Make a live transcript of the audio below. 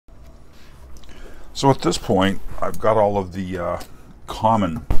So at this point, I've got all of the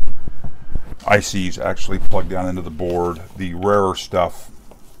common ICs actually plugged down into the board. The rarer stuff,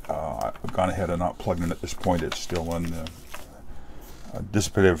 I've gone ahead and not plugged in at this point. It's still in the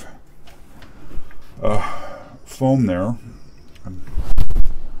dissipative foam there. I'm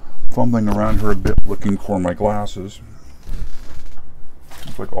fumbling around here a bit looking for my glasses.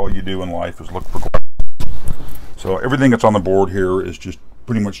 It's like all you do in life is look for glasses. So everything that's on the board here is just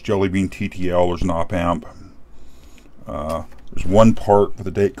pretty much Jelly Bean TTL. There's an op amp. There's one part with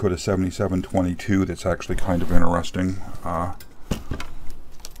a date code of 7722 that's actually kind of interesting.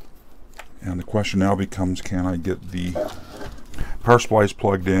 And the question now becomes, can I get the power splice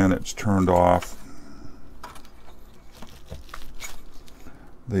plugged in? It's turned off.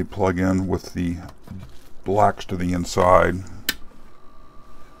 They plug in with the blacks to the inside.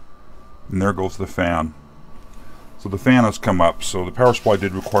 And there goes the fan. So the fan has come up. So the power supply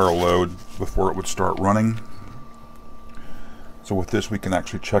did require a load before it would start running. So with this we can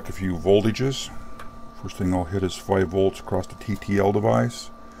actually check a few voltages. First thing I'll hit is 5 volts across the TTL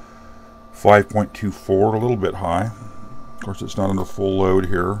device. 5.24, a little bit high. Of course it's not under full load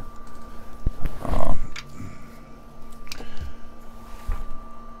here.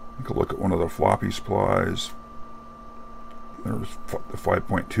 Take a look at one of the floppy supplies. There's the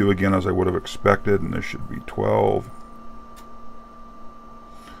 5.2 again, as I would have expected, and this should be 12.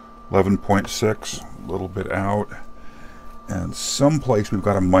 11.6, a little bit out. And someplace we've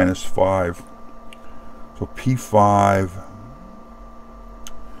got a -5. So P5.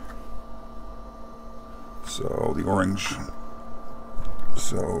 So the orange.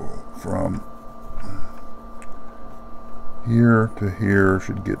 So from here to here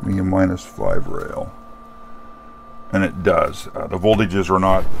should get me a -5 rail. And it does. The voltages are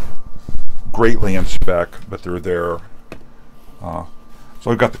not greatly in spec, but they're there.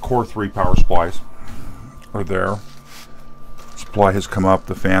 So I've got the Core 3 power supplies are there. Supply has come up,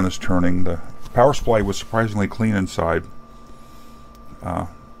 the fan is turning. The power supply was surprisingly clean inside. I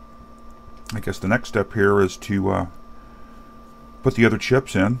guess the next step here is to put the other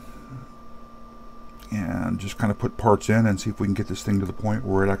chips in and just kind of put parts in and see if we can get this thing to the point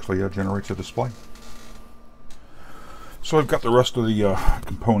where it actually generates a display. So I've got the rest of the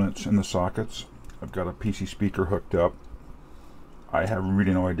components in the sockets. I've got a PC speaker hooked up. I have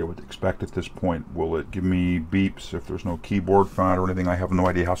really no idea what to expect at this point. Will it give me beeps if there's no keyboard found or anything? I have no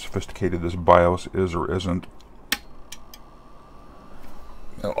idea how sophisticated this BIOS is or isn't.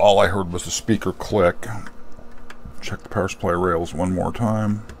 All I heard was the speaker click. Check the power supply rails one more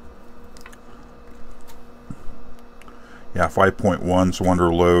time. Yeah, 5.1, so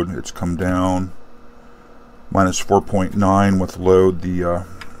under load it's come down. -4.9 with load. The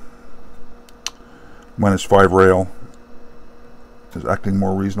 -5 rail is acting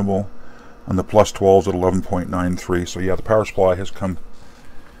more reasonable, and the +12's at 11.93. So yeah, the power supply has come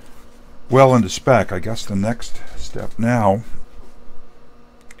well into spec. I guess the next step now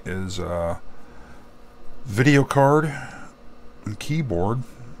is video card and keyboard,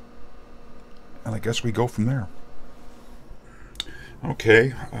 and I guess we go from there.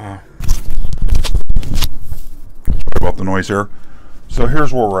 Okay, about the noise here. So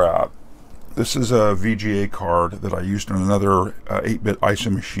here's where we're at. This is a VGA card that I used in another 8-bit ISA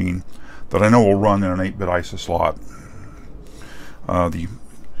machine that I know will run in an 8-bit ISA slot. The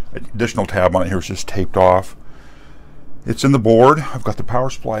additional tab on it here is just taped off. It's in the board. I've got the power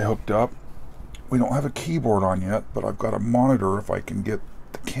supply hooked up. We don't have a keyboard on yet, but I've got a monitor if I can get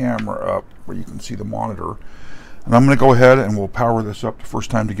the camera up where you can see the monitor. And I'm going to go ahead and we'll power this up the first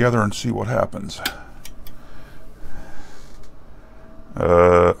time together and see what happens.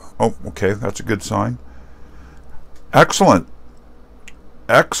 Oh, okay, that's a good sign. Excellent.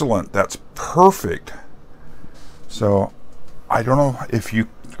 Excellent. That's perfect. So I don't know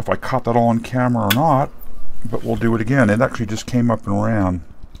if I caught that all on camera or not, but we'll do it again. It actually just came up and ran.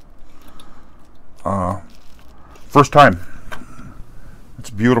 First time.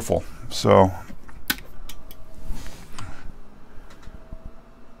 It's beautiful. So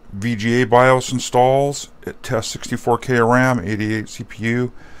VGA BIOS installs. It tests 64K of RAM, 88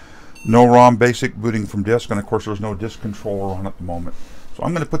 CPU, no ROM basic, booting from disk, and of course there's no disk controller on at the moment. So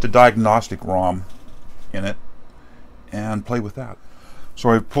I'm going to put the diagnostic ROM in it and play with that.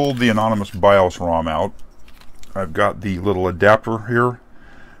 So I've pulled the anonymous BIOS ROM out. I've got the little adapter here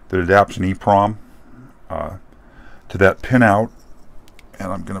that adapts an EEPROM to that pin out,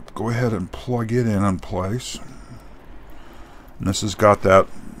 and I'm going to go ahead and plug it in place. And this has got that,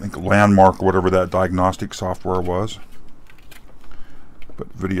 I think, Landmark or whatever that diagnostic software was.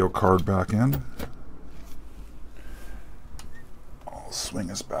 Put video card back in. I'll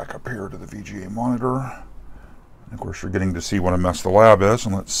swing us back up here to the VGA monitor. And of course, you're getting to see what a mess the lab is,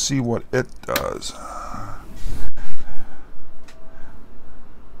 and let's see what it does.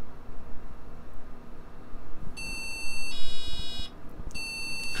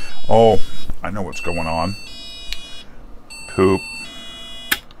 Oh, I know what's going on. Poop.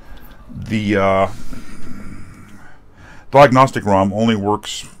 The diagnostic ROM only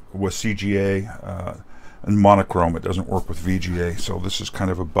works with CGA and monochrome. It doesn't work with VGA, so this is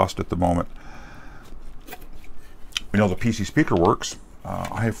kind of a bust at the moment. We know the PC speaker works.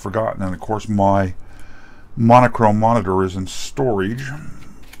 I have forgotten, and of course my monochrome monitor is in storage,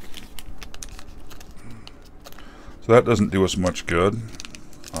 so that doesn't do us much good.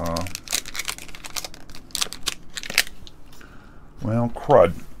 Well,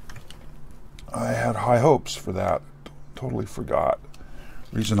 crud. I had high hopes for that. Totally forgot.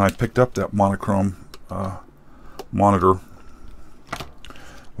 Reason I picked up that monochrome monitor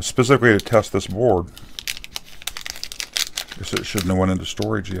was specifically to test this board. Guess it shouldn't have went into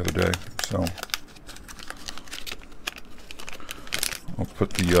storage the other day. So I'll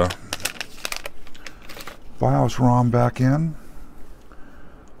put the BIOS ROM back in.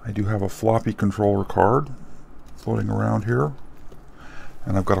 I do have a floppy controller card floating around here,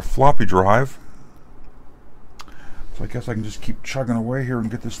 and I've got a floppy drive. So I guess I can just keep chugging away here and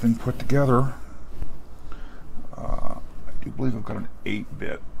get this thing put together. I do believe I've got an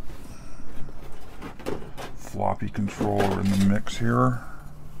 8-bit floppy controller in the mix here.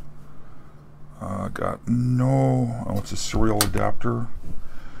 Got no, oh, it's a serial adapter.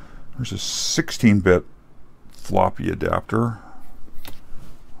 There's a 16-bit floppy adapter.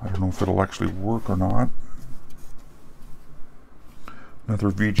 I don't know if it'll actually work or not.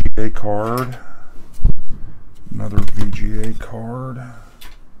 Another VGA card. Another VGA card.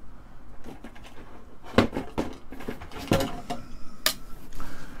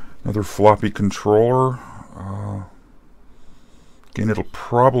 Another floppy controller. Again, it'll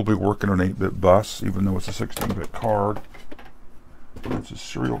probably work in an 8-bit bus, even though it's a 16-bit card. It's a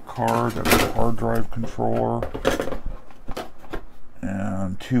serial card. That's a hard drive controller.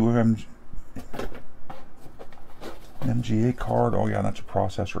 And two MGA card. Oh yeah, that's a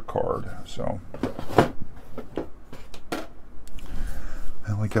processor card. So,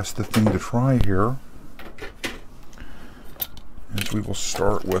 well, I guess the thing to try here is we will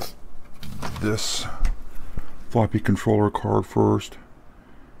start with this floppy controller card first.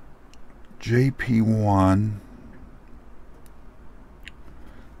 JP1.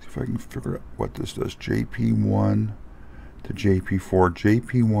 See if I can figure out what this does. JP1 to JP4.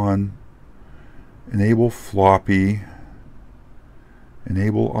 JP1, enable floppy,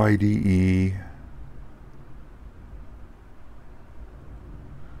 enable IDE.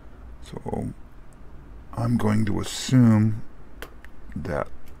 So I'm going to assume that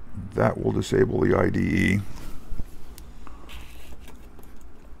that will disable the IDE.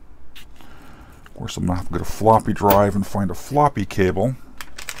 Of course, I'm going to have to get a floppy drive and find a floppy cable.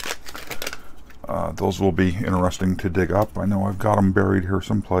 Those will be interesting to dig up. I know I've got them buried here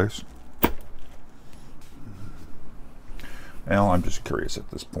someplace. Well, I'm just curious at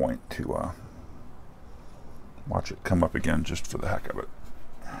this point to watch it come up again just for the heck of it.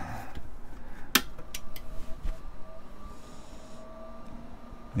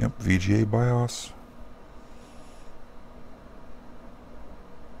 Yep, VGA BIOS.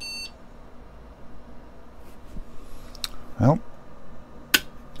 Well,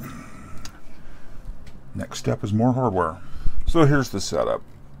 next step is more hardware. So here's the setup.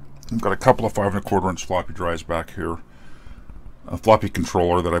 I've got a couple of 5 1/4 inch floppy drives back here. A floppy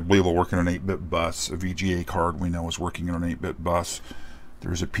controller that I believe will work in an 8-bit bus. A VGA card we know is working in an 8-bit bus.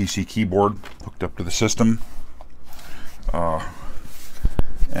 There's a PC keyboard hooked up to the system.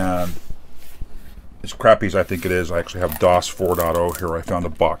 And as crappy as I think it is, I actually have DOS 4.0 here. I found a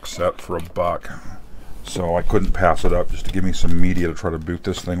box set for $1, so I couldn't pass it up just to give me some media to try to boot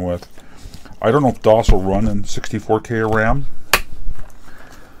this thing with. I don't know if DOS will run in 64K of RAM.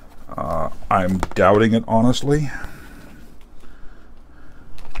 I'm doubting it, honestly.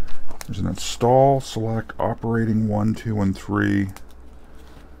 There's an install, select operating 1, 2, and 3.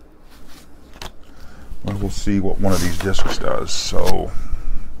 Well, we'll see what one of these disks does. So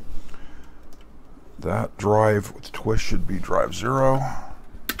that drive with twist should be drive 0.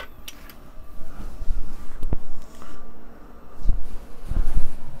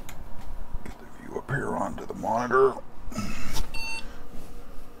 Get the view up here onto the monitor.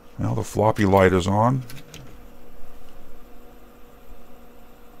 Now the floppy light is on.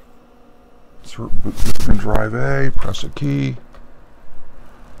 Insert boot disk in drive A, press a key.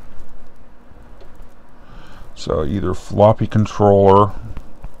 So either floppy controller,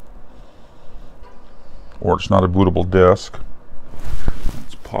 or it's not a bootable disk.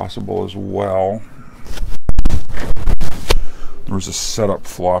 It's possible as well. There's a setup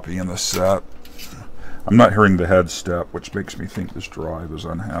floppy in the set. I'm not hearing the head step, which makes me think this drive is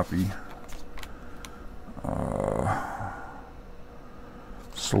unhappy.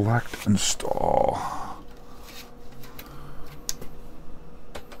 Select, install.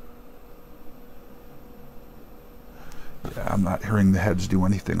 Yeah, I'm not hearing the heads do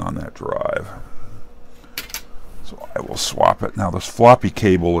anything on that drive. So I will swap it. Now this floppy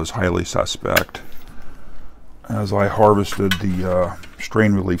cable is highly suspect, as I harvested the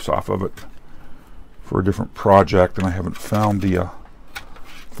strain reliefs off of it for a different project, and I haven't found the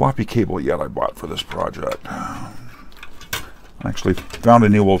floppy cable yet I bought for this project. I actually found a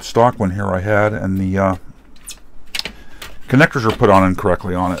new old stock one here I had, and the connectors are put on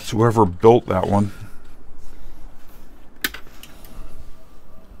incorrectly on it. So whoever built that one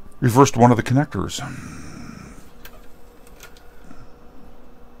reversed one of the connectors.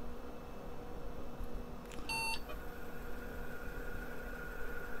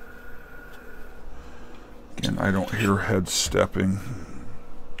 Again, I don't hear head stepping.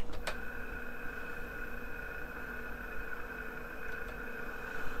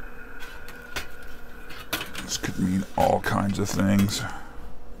 This could mean all kinds of things.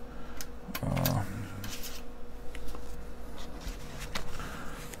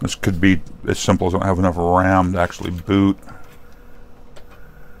 This could be as simple as I don't have enough RAM to actually boot.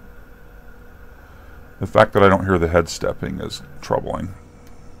 The fact that I don't hear the head stepping is troubling.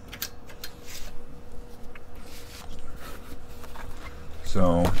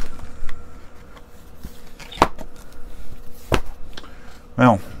 So,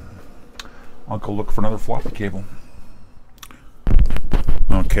 well, I'll go look for another floppy cable.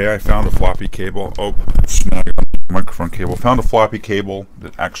 Okay, I found a floppy cable. Oh, snagged on the microphone cable. Found a floppy cable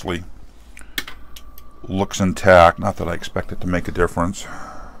that actually looks intact. Not that I expect it to make a difference.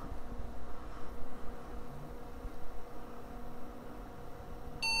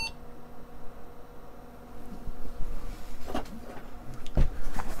 I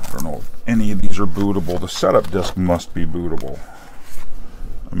don't know if any of these are bootable. The setup disk must be bootable.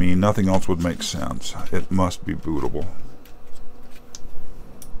 I mean, nothing else would make sense. It must be bootable.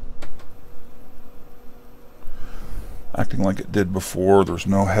 Acting like it did before. There's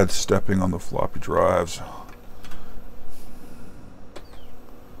no head stepping on the floppy drives.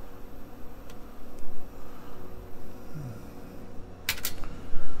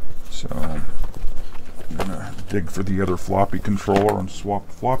 So I'm gonna dig for the other floppy controller and swap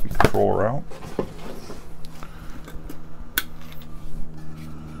the floppy controller out.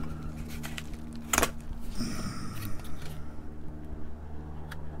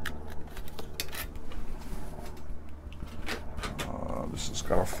 This has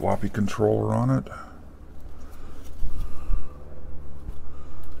got a floppy controller on it.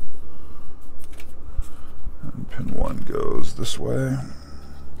 And pin 1 goes this way.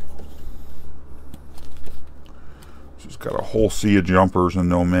 She's got a whole sea of jumpers and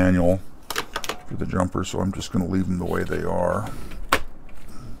no manual for the jumpers, so I'm just going to leave them the way they are.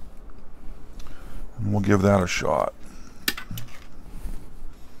 And we'll give that a shot.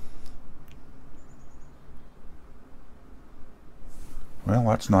 Well,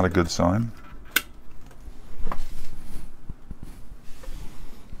 that's not a good sign.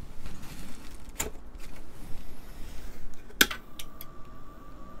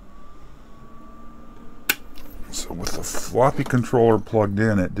 So with the floppy controller plugged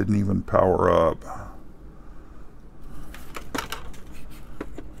in, it didn't even power up.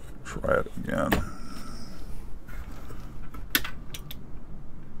 Try it again.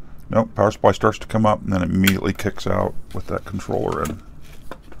 Nope, power supply starts to come up and then immediately kicks out with that controller in.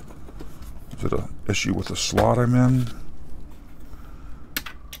 Is it an issue with the slot I'm in?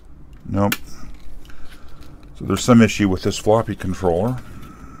 Nope. So there's some issue with this floppy controller.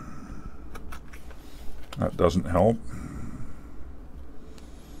 That doesn't help.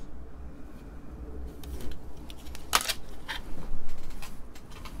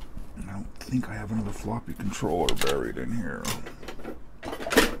 I don't think I have another floppy controller buried in here.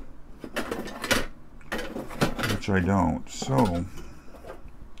 Which I don't. So,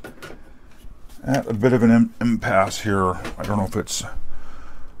 at a bit of an impasse here. I don't know if it's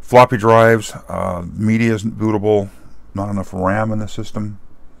floppy drives, media isn't bootable, not enough RAM in the system,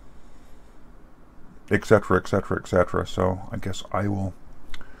 etc., etc., etc. So I guess I will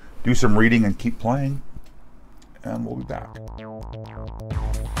do some reading and keep playing, and we'll be back.